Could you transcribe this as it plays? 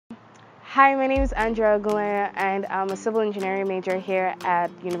Hi, my name is Andrea Ogunleye, and I'm a civil engineering major here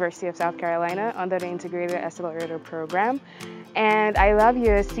at University of South Carolina under the Integrated Accelerator Program. And I love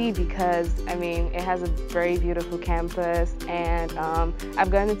USC because, it has a very beautiful campus, and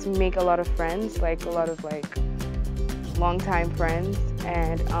I've gotten to make a lot of friends, like a lot of longtime friends,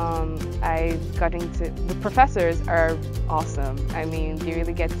 and the professors are awesome. They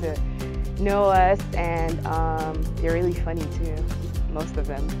really get to know us, and they're really funny too, most of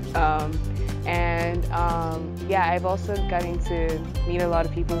them. I've also gotten to meet a lot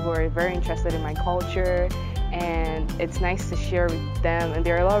of people who are very interested in my culture, and it's nice to share with them. And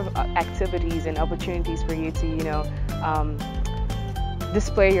there are a lot of activities and opportunities for you to,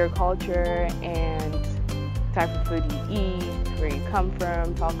 display your culture and type of food you eat, where you come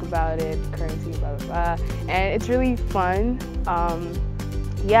from, talk about it, currency, blah, blah, blah. And it's really fun.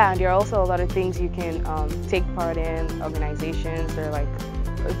 There are also a lot of things you can take part in, organizations. There are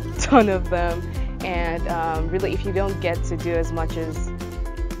a ton of them. And really, if you don't get to do as much as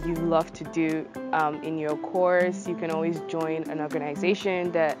you love to do in your course, you can always join an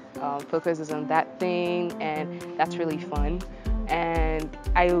organization that focuses on that thing, and that's really fun. And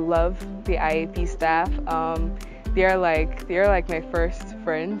I love the IAP staff. They're like my first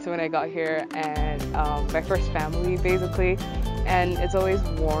friends when I got here, and my first family basically. And it's always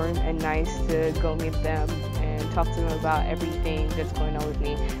warm and nice to go meet them and talk to them about everything that's going on with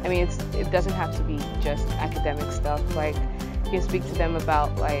me. It doesn't have to be just academic stuff. You can speak to them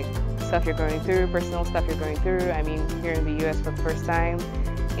about stuff you're going through, personal stuff you're going through. Here in the US for the first time,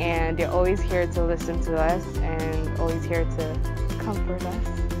 and they're always here to listen to us and always here to comfort us.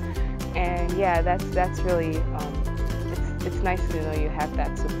 And that's really it's nice to know you have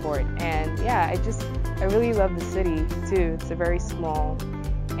that support. And I really love the city too. It's a very small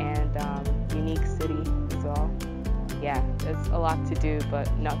and unique city as well. There's a lot to do, but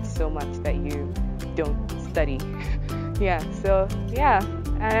not so much that you don't study. And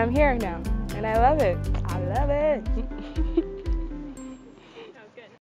I'm here now, and I love it.